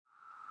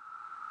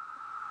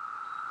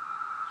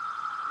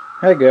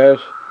Hey guys,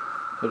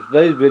 so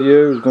today's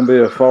video is going to be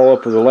a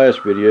follow-up of the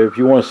last video. If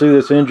you want to see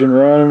this engine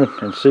running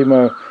and see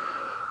my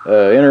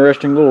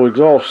interesting little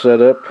exhaust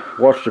setup,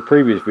 watch the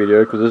previous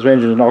video, because this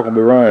engine is not going to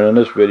be running in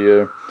this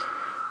video.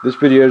 This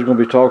video is going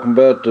to be talking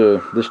about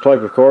this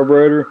type of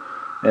carburetor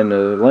and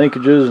the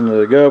linkages and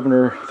the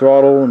governor,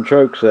 throttle, and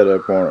choke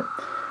setup on it.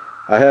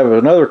 I have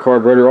another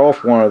carburetor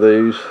off one of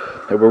these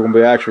that we're going to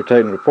be actually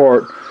taking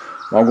apart.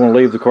 I'm going to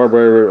leave the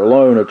carburetor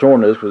alone that's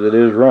on this because it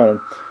is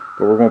running.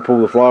 But we're going to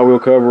pull the flywheel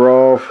cover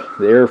off,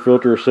 the air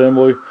filter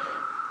assembly.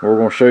 We're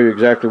going to show you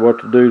exactly what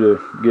to do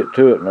to get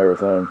to it and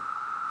everything.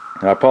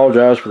 I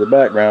apologize for the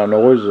background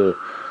noise. The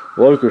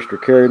locusts are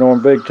carrying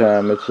on big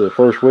time. It's the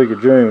first week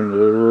of June.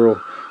 They're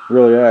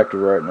really active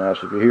right now.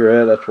 So if you hear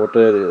that, that's what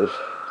that is.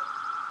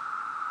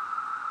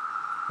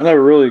 I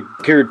never really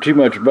cared too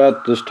much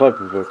about this type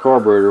of a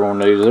carburetor on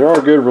these. They are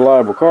good,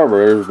 reliable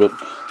carburetors, but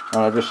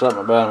just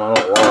something about them I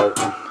don't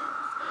like.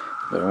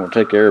 But I'm going to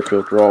take the air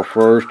filter off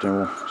first, and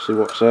we'll see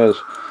what size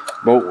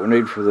bolt we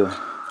need for the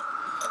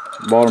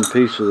bottom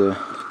piece of the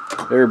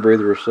air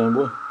breather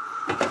assembly.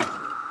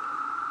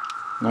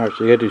 Alright,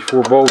 so you got these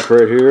 4 bolts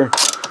right here.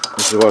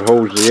 This is what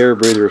holds the air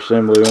breather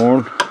assembly on.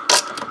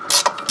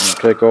 I'm going to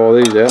take all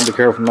these out. Be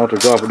careful not to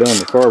drop it down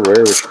the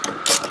carburetor,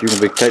 which you can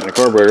be taking the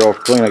carburetor off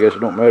clean. I guess it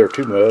don't matter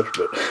too much,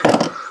 but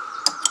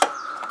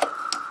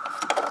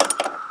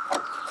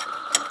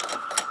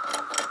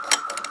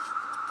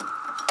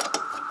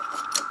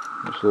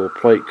this little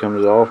plate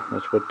comes off.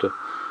 That's what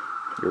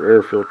your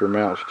air filter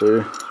mounts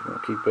to. So I'm going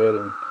to keep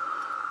that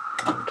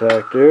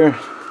intact there.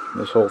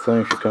 This whole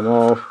thing should come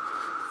off.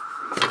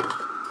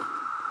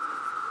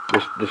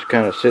 Just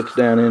kind of sits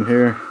down in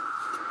here.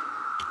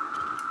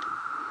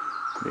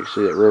 You can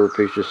see that rubber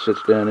piece just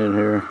sits down in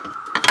here.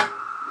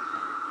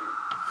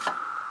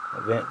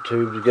 The vent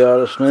tube's got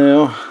us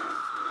now.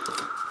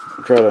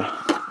 I'll try to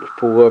just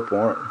pull up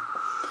on it.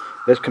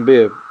 This can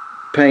be a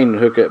pain to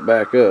hook that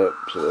back up,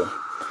 so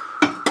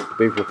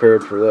be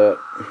prepared for that.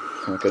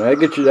 Okay, that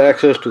gets you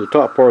access to the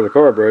top part of the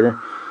carburetor,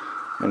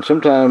 and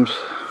sometimes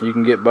you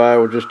can get by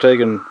with just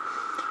taking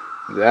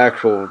the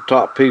actual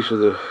top piece of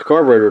the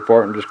carburetor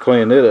apart and just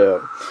cleaning it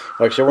out.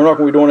 Like I said, we're not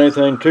going to be doing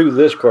anything to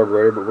this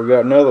carburetor, but we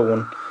got another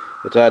one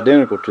that's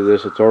identical to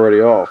this that's already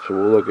off, so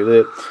we'll look at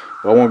it.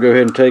 But I want to go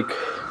ahead and take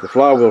the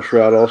flywheel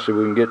shroud off so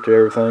we can get to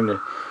everything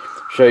to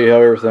show you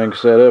how everything's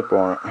set up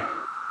on it.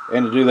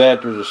 And to do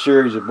that, there's a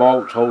series of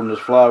bolts holding this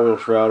flywheel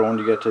shroud on.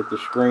 You got to take the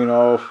screen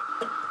off.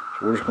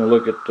 So we're just going to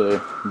look at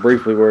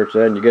briefly where it's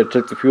at. And you got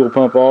to take the fuel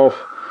pump off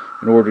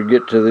in order to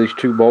get to these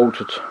 2 bolts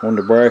that's on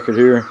the bracket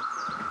here.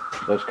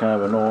 So that's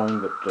kind of annoying,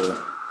 but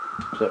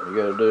something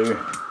you got to do.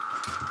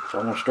 So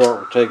I'm going to start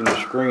with taking the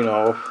screen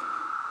off.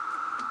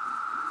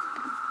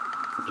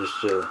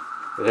 Just it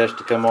has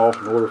to come off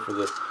in order for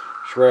the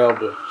shroud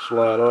to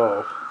slide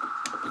off.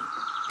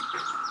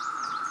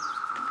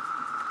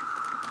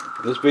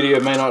 This video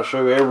may not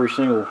show every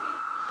single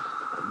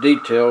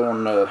detail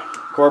on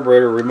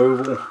carburetor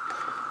removal.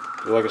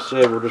 Like I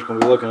said, we're just going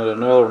to be looking at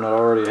another one that I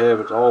already have.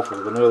 It's off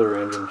of another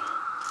engine.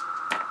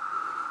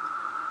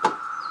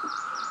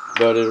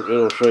 But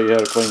it'll show you how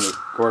to clean the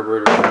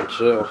carburetor by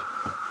itself.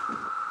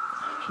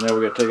 So now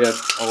we got to take out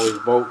all these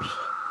bolts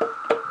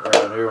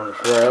around here on the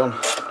shroud.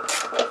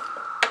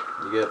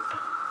 You get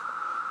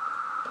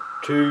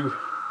 2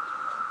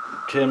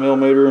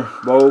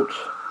 10mm bolts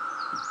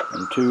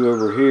and 2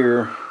 over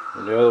here,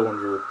 and the other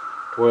ones are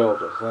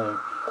 12s, I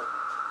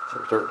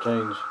think, or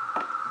 13s.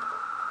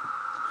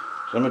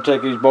 So I'm going to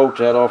take these bolts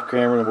out off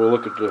camera and we'll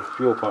look at the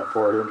fuel pump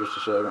part here in just a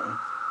second.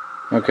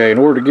 Okay, in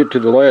order to get to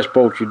the last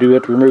bolt, you do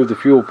have to remove the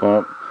fuel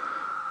pump.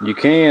 You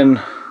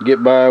can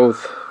get by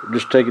with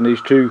just taking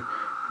these 2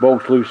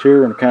 bolts loose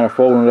here and kind of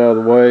folding it out of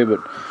the way,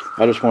 but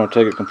I just want to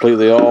take it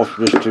completely off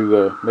just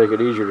to make it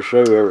easier to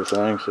show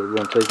everything. So we're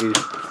going to take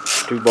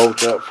these 2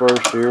 bolts out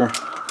first here.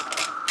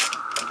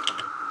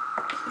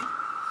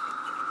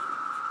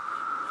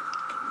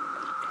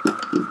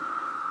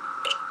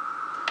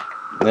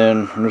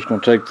 Then I'm just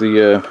going to take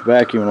the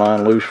vacuum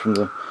line loose from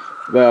the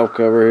valve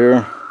cover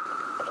here.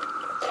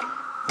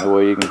 That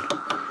way you can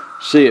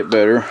see it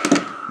better.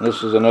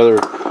 This is another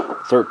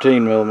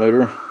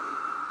 13mm.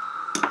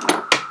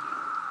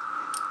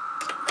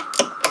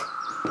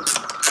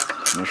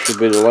 This should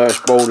be the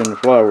last bolt in the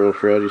flywheel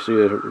shroud. You see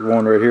the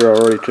one right here I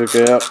already took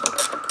out.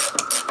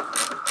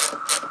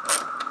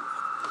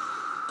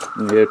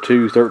 And you have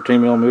 2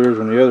 13mm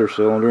on the other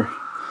cylinder.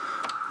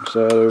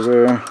 Inside over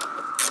there.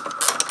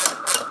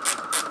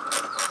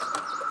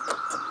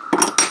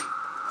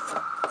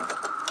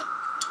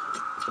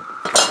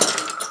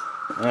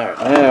 Alright,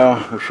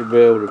 now we should be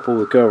able to pull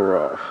the cover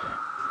off.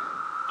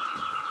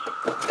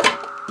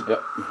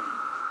 Yep.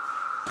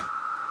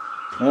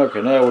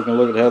 Okay, now we can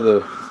look at how the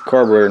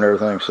carburetor and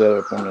everything's set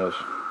up on this.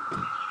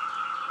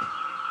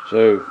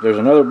 So there's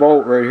another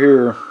bolt right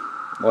here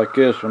like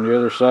this on the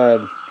other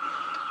side,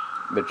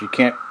 but you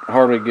can't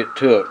hardly get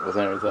to it with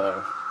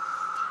anything.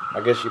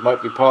 I guess it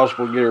might be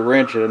possible to get a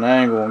wrench at an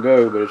angle and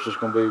go, but it's just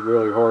going to be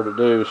really hard to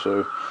do.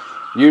 So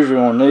usually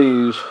on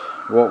these,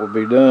 what would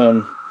be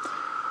done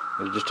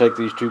is just take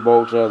these 2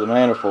 bolts out of the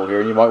manifold here,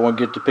 and you might want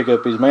to pick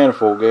up these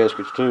manifold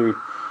gaskets too,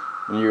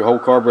 and your whole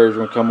carburetor is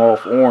going to come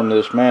off on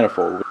this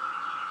manifold,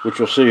 which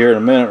you'll see here in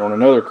a minute on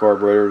another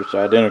carburetor that's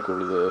identical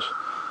to this.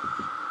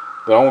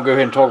 But I want to go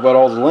ahead and talk about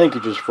all the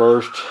linkages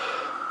first.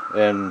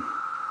 And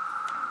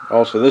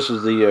also, this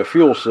is the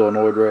fuel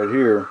solenoid right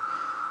here,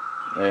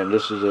 and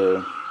this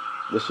is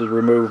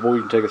removable.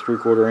 You can take a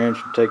 3/4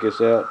 inch and take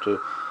this out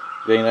to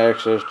gain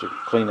access to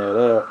clean that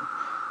out.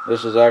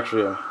 This is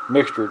actually a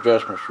mixture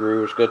adjustment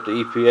screw. It's got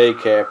the EPA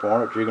cap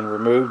on it, you can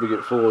remove to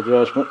get full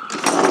adjustment,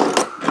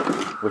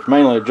 which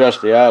mainly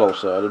adjusts the idle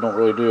side. It don't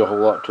really do a whole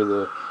lot to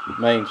the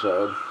main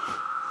side.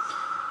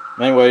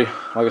 Anyway,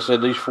 like I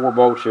said, these 4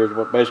 bolts here is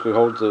what basically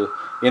holds the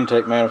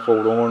intake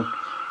manifold on.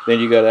 Then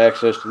you got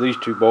access to these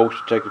 2 bolts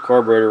to take the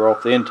carburetor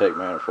off the intake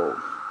manifold.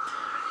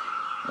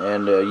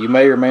 And you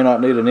may or may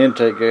not need an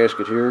intake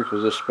gasket here,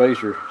 because this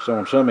spacer, so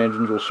on some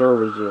engines, will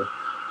serve as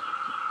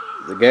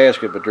the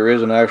gasket, but there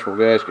is an actual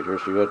gasket here,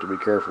 so you have to be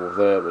careful with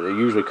that. But it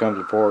usually comes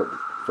apart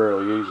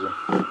fairly easily.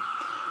 So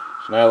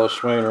now let's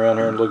swing around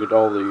here and look at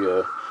all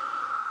the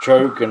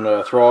choke and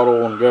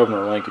throttle and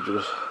governor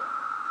linkages.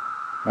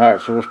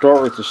 Alright, so we'll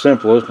start with the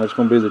simplest, and that's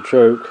going to be the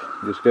choke.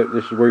 This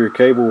is where your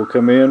cable will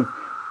come in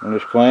on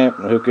this clamp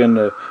and hook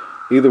into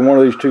either one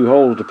of these 2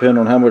 holes, depending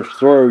on how much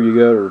throw you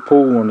got or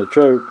pull on the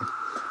choke.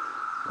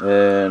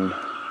 And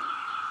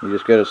you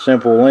just got a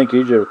simple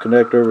linkage. It'll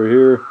connect over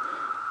here,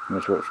 and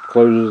that's what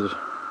closes,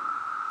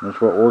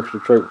 that's what works the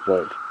choke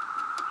plate.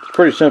 It's a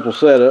pretty simple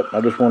setup. I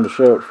just wanted to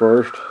show it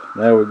first.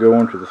 Now we go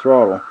into the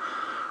throttle.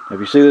 Now if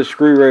you see this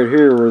screw right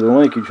here where the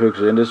linkage hooks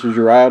in, this is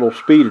your idle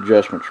speed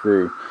adjustment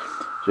screw.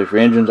 So if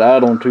your engine's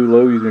idling too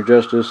low, you can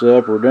adjust this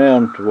up or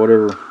down to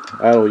whatever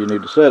idle you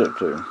need to set it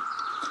to.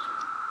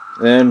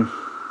 Then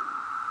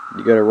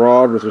you got a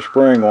rod with a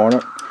spring on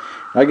it.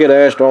 I get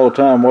asked all the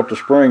time what the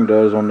spring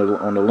does on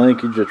the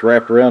linkage that's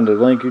wrapped around the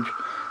linkage.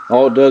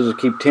 All it does is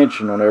keep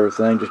tension on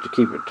everything, just to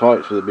keep it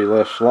tight so there'll be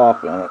less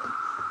slop in it.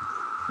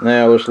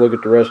 Now let's look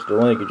at the rest of the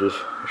linkages.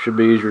 It should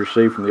be easier to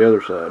see from the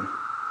other side.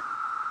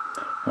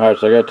 Alright,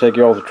 so I got to take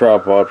you off the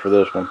tripod for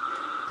this one.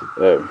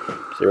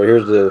 See right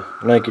here's the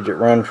linkage. It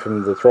runs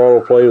from the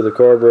throttle plate of the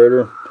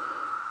carburetor.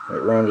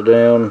 It runs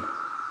down.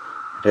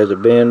 It has a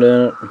bend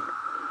in it,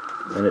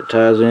 and it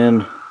ties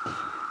in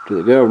to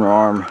the governor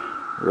arm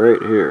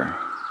right here.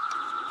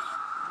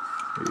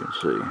 You can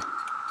see.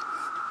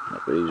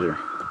 Might be easier.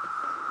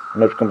 I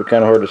know it's going to be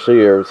kind of hard to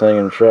see everything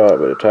in the shot,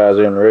 but it ties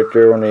in right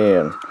there on the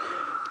end.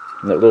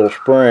 And that little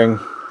spring,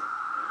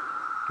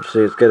 you see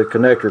it's got a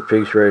connector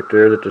piece right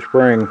there that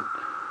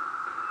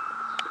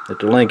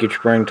the linkage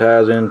spring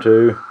ties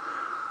into.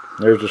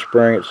 There's the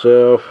spring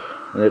itself,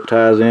 and it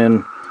ties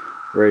in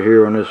right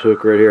here on this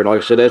hook right here.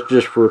 Like I said, that's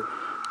just for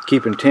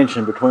keeping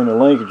tension between the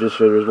linkages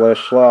so there's less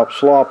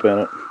slop in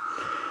it.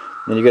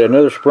 Then you got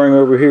another spring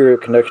over here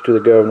that connects to the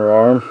governor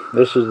arm.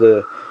 This is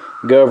the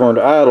governed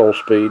idle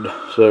speed.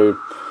 So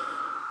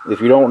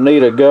if you don't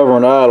need a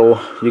governed idle,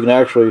 you can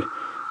actually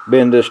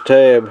bend this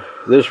tab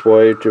this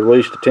way to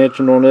release the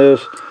tension on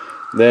this.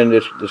 Then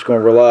it's going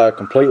to rely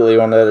completely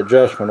on that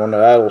adjustment, on the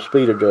idle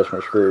speed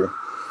adjustment screw.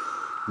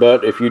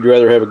 But if you'd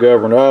rather have a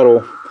governed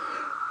idle,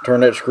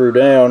 turn that screw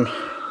down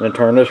and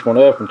turn this one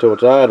up until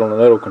it's idle, and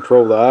that'll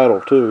control the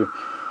idle too.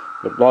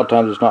 But a lot of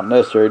times it's not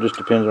necessary, it just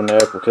depends on the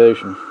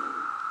application.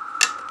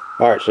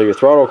 Alright, so your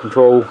throttle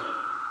control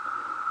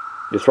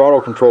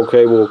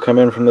cable will come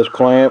in from this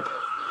clamp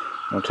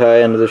and tie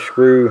into this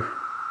screw,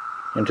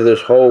 into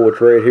this hole which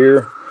right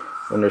here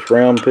on this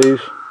round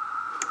piece.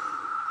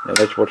 And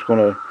that's what's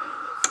going to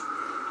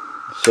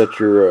set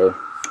your,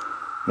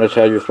 that's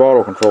how your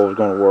throttle control is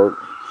going to work.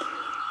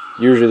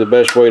 Usually the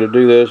best way to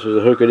do this is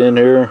to hook it in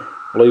here,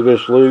 leave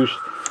this loose,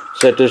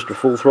 set this to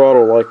full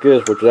throttle like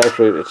this, which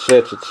actually it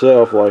sets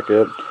itself like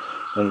that,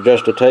 and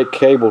just to take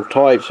cable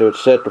tight so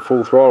it's set to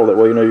full throttle. That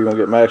way you know you're going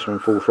to get maximum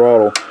full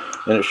throttle,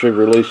 and it should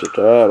release it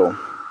to idle.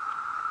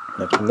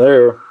 And from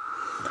there,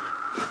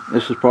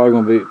 this is probably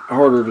going to be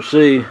harder to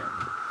see,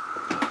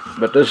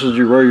 but this is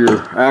where your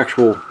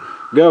actual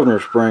governor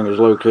spring is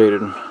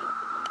located.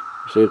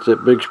 See, it's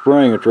that big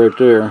spring, it's right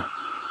there.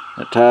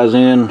 It ties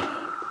in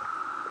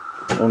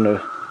on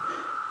the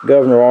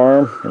governor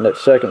arm in that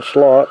second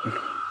slot.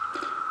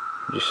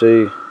 You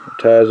see, it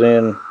ties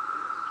in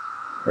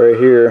right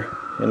here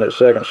in that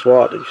second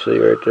slot that you see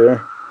right there.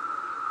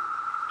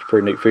 It's a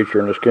pretty neat feature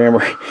in this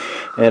camera.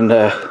 And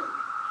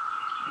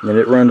then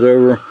it runs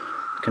over,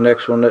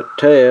 connects on that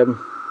tab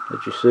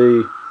that you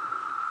see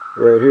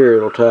right here.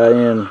 It'll tie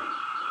in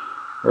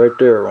right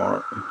there on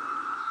it.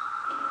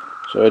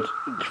 So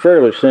it's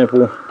fairly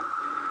simple.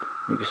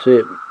 You can see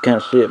it, kind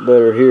of see it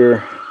better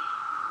here.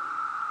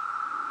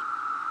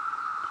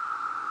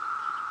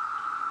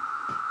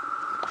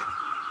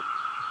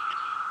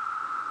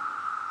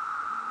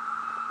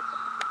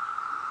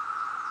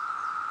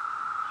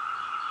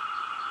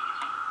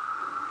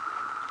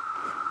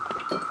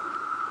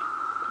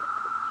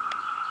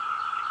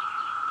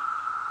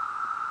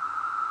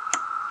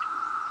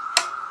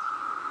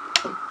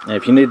 And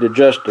if you need to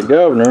adjust the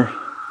governor,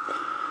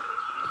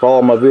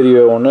 follow my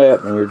video on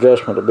that, and your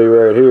adjustment will be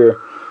right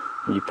here.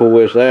 You pull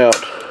this out,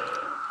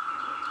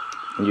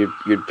 and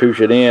you'd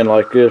push it in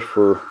like this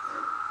for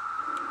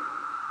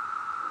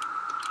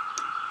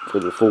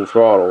the full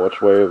throttle. That's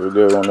the way it would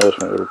go on this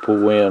one. It'll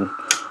pull in.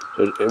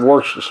 So it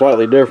works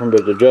slightly different,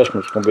 but the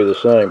adjustment's going to be the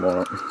same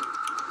on it.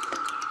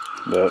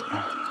 But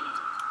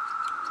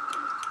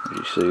as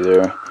you see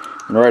there,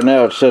 and right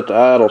now it's set to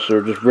idle, so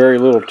there's just very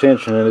little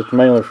tension, and it's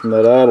mainly from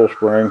that idle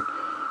spring.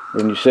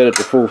 When you set it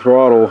to full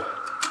throttle,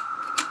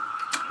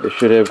 it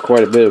should have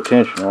quite a bit of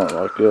tension on it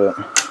like that.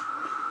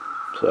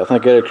 So I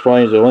think that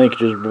explains the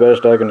linkages the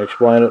best I can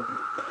explain it.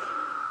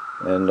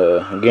 And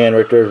again,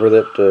 right there's where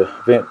that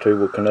vent tube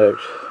will connect,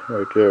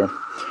 right there.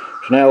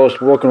 So now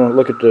let's look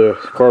at the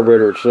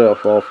carburetor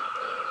itself off,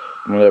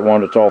 that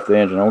one that's off the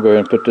engine. I'll go ahead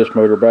and put this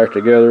motor back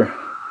together,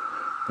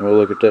 and we'll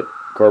look at that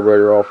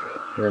carburetor off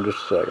here in just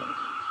a second.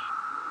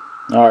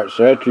 Alright,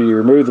 so after you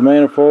remove the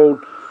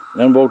manifold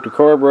and unbolt the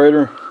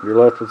carburetor, you're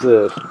left with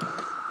this.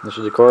 This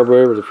is the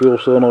carburetor with the fuel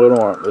solenoid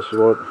on it. This is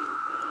what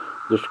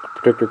this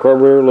particular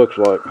carburetor looks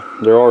like.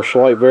 There are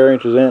slight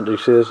variances in it. You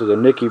see this is a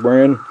Nicky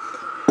brand.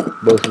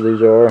 Both of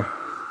these are,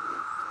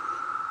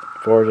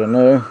 as far as I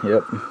know.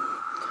 Yep,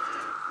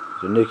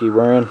 it's a Nicky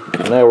brand.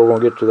 So now we're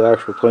going to get to the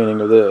actual cleaning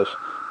of this.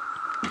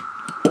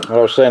 What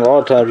I was saying, a lot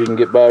of times you can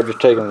get by just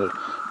taking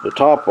the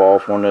top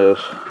off on this.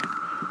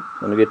 I'm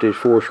going to get these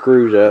 4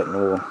 screws out, and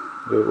we'll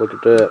go look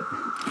at that.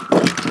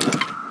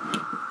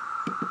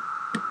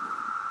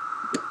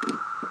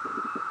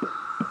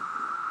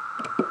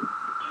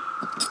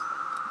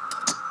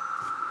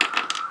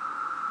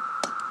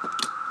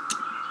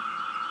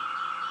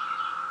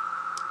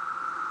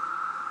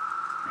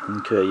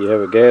 Okay, you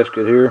have a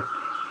gasket here.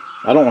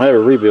 I don't have a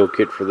rebuild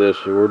kit for this,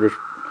 so we're just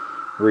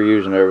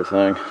reusing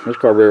everything. This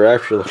carburetor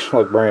actually looks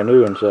like brand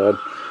new inside.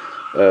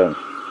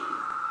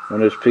 On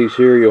this piece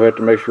here, you'll have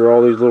to make sure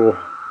all these little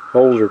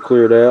holes are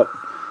cleared out.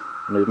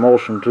 And the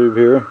emulsion tube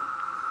here,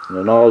 and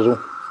the nozzle.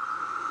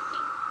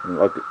 And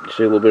like you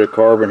see a little bit of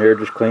carbon here,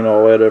 just clean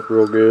all that up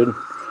real good.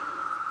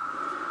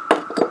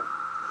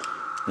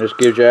 This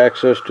gives you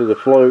access to the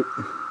float,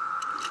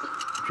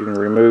 which you can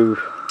remove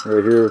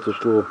right here with this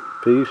little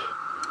piece.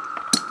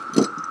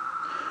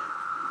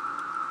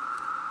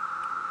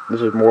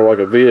 This is more like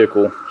a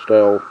vehicle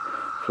style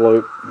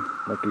float,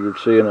 like you would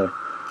see in a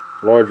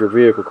larger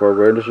vehicle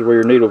carburetor. This is where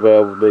your needle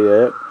valve will be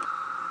at.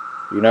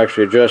 You can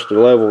actually adjust the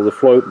level of the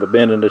float by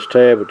bending this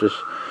tab, but this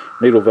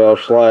needle valve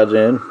slides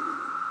in,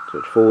 so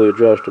it's fully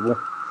adjustable.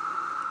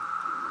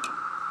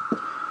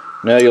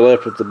 Now you're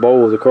left with the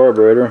bowl of the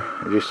carburetor.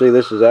 As you see,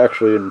 this is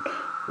actually in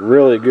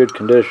really good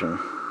condition.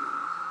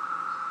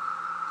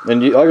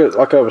 And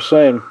like I was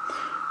saying,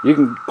 you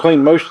can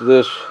clean most of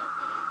this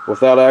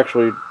without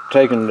actually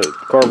taking the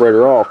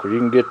carburetor off, because you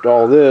can get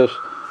all this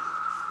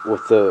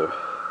with the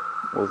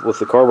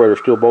carburetor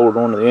still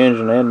bolted onto the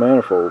engine and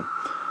manifold.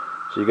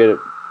 So you get it.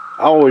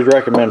 I always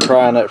recommend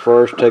trying that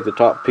first. Take the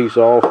top piece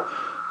off,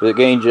 because it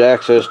gains you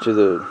access to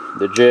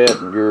the jet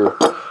and your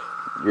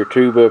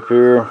tube up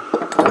here.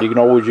 And you can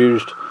always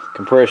use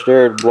compressed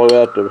air to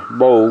blow out the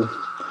bowl.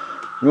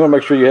 You want to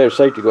make sure you have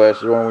safety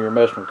glasses on when you're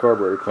messing with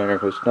carburetor cleaner,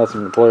 because it's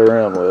nothing to play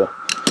around with.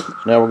 So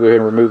now we'll go ahead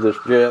and remove this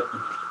jet.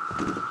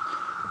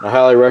 I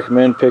highly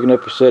recommend picking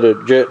up a set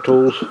of jet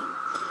tools.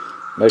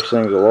 Makes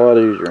things a lot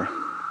easier.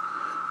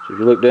 So if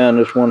you look down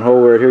this one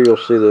hole right here, you'll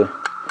see the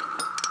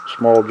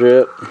small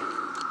jet.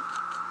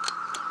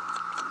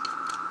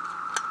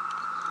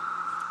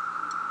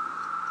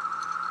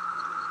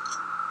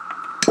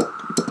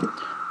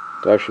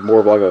 It's actually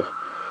more of like a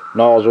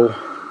nozzle,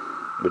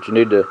 but you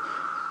need to,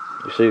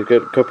 you see, you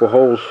got a couple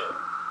holes.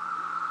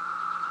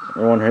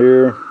 One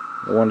here,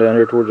 one down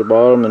here towards the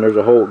bottom, and there's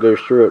a hole that goes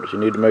through it. So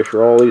you need to make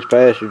sure all these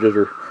passages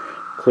are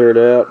cleared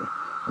out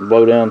and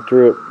blow down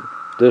through it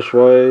this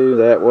way,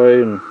 that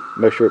way, and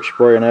make sure it's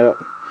spraying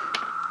out.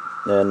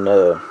 And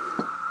now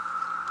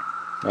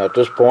at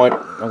this point,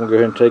 I'm going to go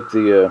ahead and take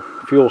the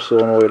fuel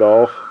solenoid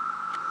off.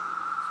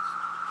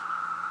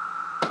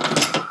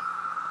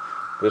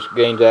 This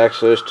gains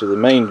access to the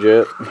main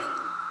jet.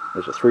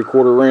 It's a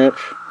 3/4 wrench,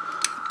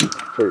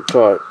 pretty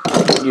tight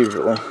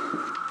usually,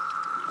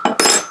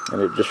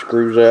 and it just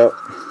screws out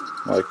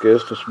like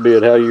this. This will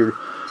be how you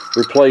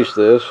replace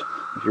this.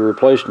 If you're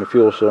replacing the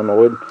fuel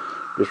solenoid,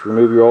 just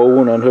remove your old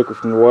one, unhook it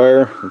from the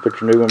wire, and put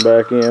your new one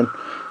back in.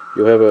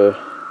 You'll have a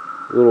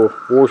little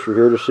washer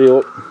here to seal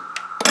it.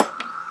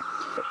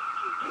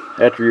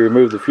 After you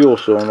remove the fuel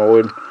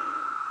solenoid,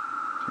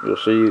 you'll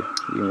see you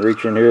can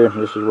reach in here.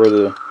 This is where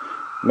the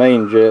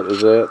main jet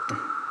is at.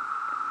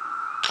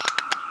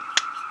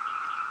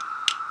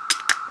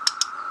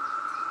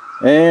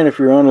 And if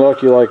you're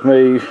unlucky like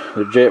me,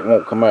 the jet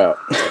won't come out.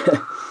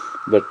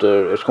 But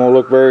it's going to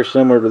look very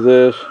similar to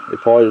this. It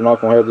probably is not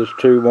going to have this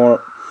tube on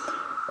it.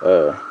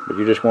 But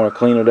you just want to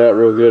clean it out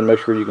real good and make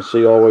sure you can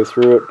see all the way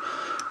through it.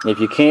 And if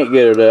you can't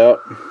get it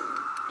out,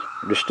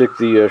 just stick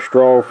the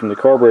straw from the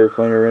carburetor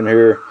cleaner in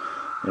here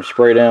and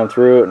spray down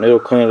through it, and it'll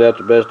clean it out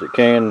the best it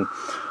can.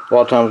 A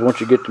lot of times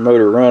once you get the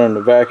motor running,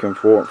 the vacuum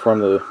from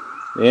the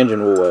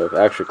engine will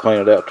actually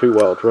clean it out too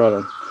while it's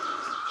running.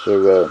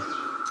 So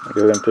I'll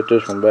go ahead and put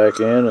this one back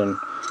in, and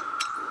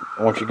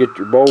once you get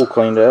your bowl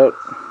cleaned out,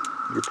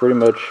 you're pretty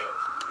much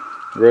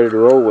ready to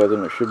roll with it,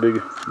 and it should be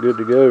good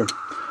to go.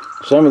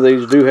 Some of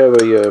these do have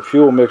a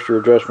fuel mixture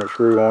adjustment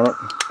screw on it.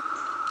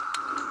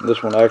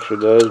 This one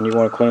actually does, and you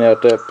want to clean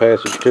out that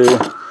passage too.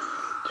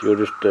 So you'll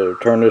just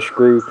turn this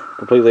screw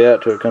completely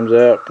out till it comes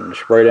out, and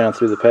spray down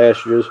through the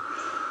passages,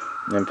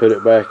 and then put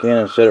it back in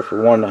and set it for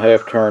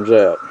 1.5 turns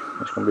out.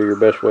 That's going to be your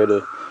best way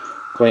to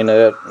clean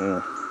that.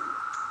 And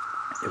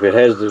if it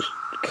has this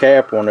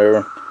cap on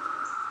there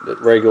that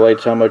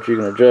regulates how much you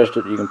can adjust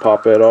it, you can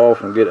pop that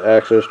off and get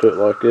access to it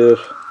like this.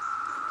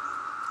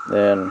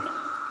 Then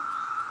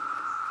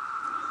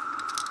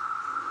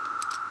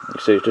you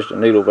see it's just a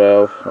needle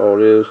valve,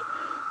 all it is.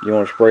 You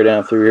want to spray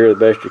down through here the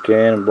best you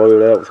can and blow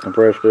it out with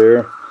compressed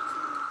air.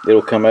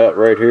 It'll come out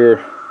right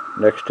here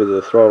next to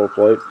the throttle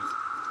plate.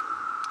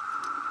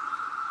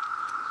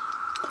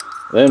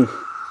 Then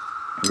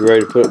you're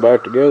ready to put it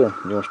back together.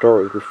 You want to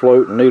start with your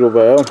float and needle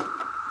valve.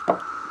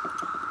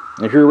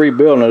 If you're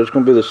rebuilding it, it's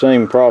going to be the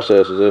same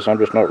process as this. I'm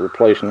just not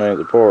replacing any of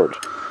the parts.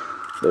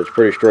 But it's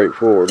pretty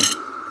straightforward.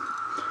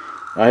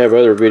 I have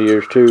other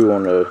videos too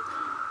on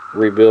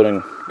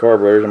rebuilding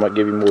carburetors. I might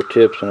give you more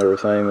tips and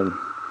everything than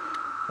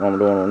what I'm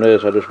doing on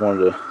this. I just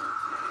wanted to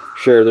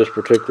share this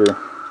particular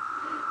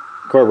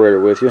carburetor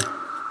with you.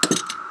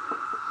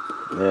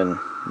 Then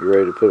you're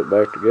ready to put it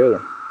back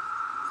together.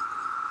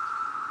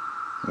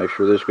 Make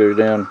sure this goes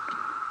down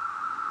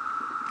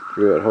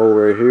through that hole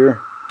right here.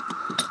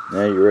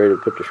 Now you're ready to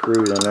put the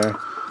screws in there.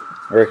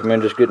 I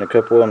recommend just getting a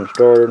couple of them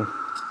started.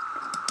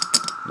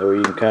 That way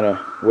you can kind of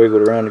wiggle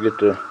it around to get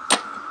the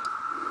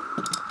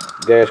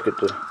gasket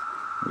to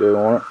go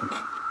on it.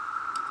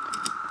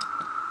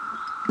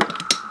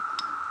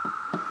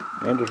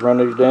 And just run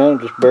these down,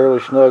 just barely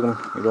snug them.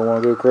 You don't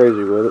want to go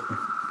crazy with it.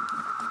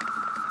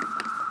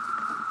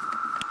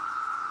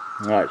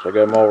 Alright, so I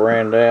got them all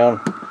ran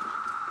down.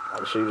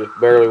 So you just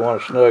barely want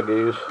to snug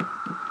these.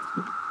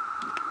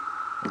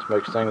 This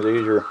makes things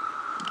easier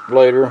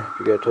later if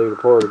you got to take it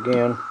apart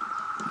again.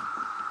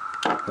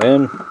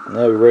 Then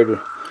now you're ready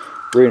to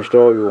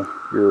reinstall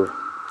your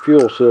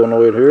fuel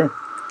solenoid here.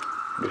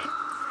 Just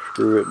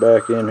screw it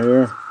back in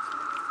here.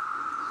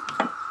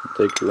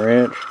 Take your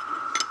wrench,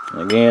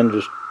 and again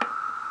just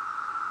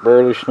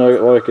barely snug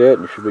it like that,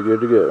 and you should be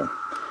good to go.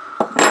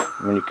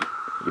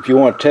 If you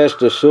want to test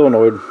this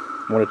solenoid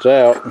when it's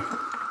out,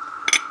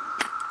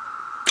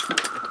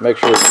 to make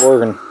sure it's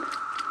working,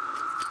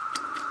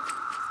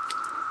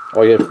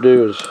 all you have to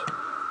do is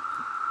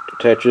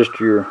attach this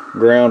to your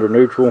ground or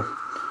neutral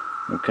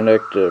and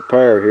connect the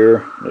power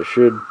here, and it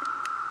should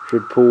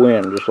pull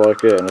in just like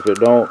that. And if it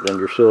don't, then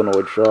your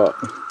solenoid's shot.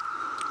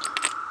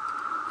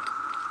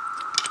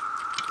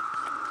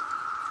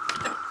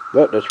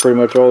 But that's pretty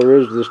much all there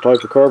is to this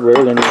type of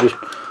carburetor. Then you just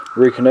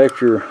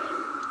reconnect your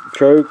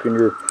choke and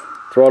your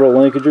throttle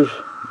linkages,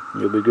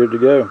 and you'll be good to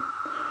go.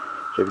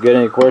 So if you got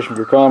any questions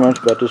or comments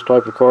about this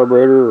type of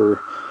carburetor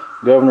or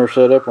governor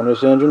setup on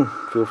this engine,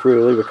 feel free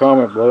to leave a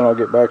comment below and I'll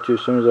get back to you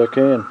as soon as I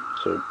can.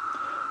 So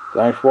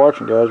thanks for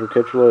watching, guys. We'll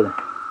catch you later.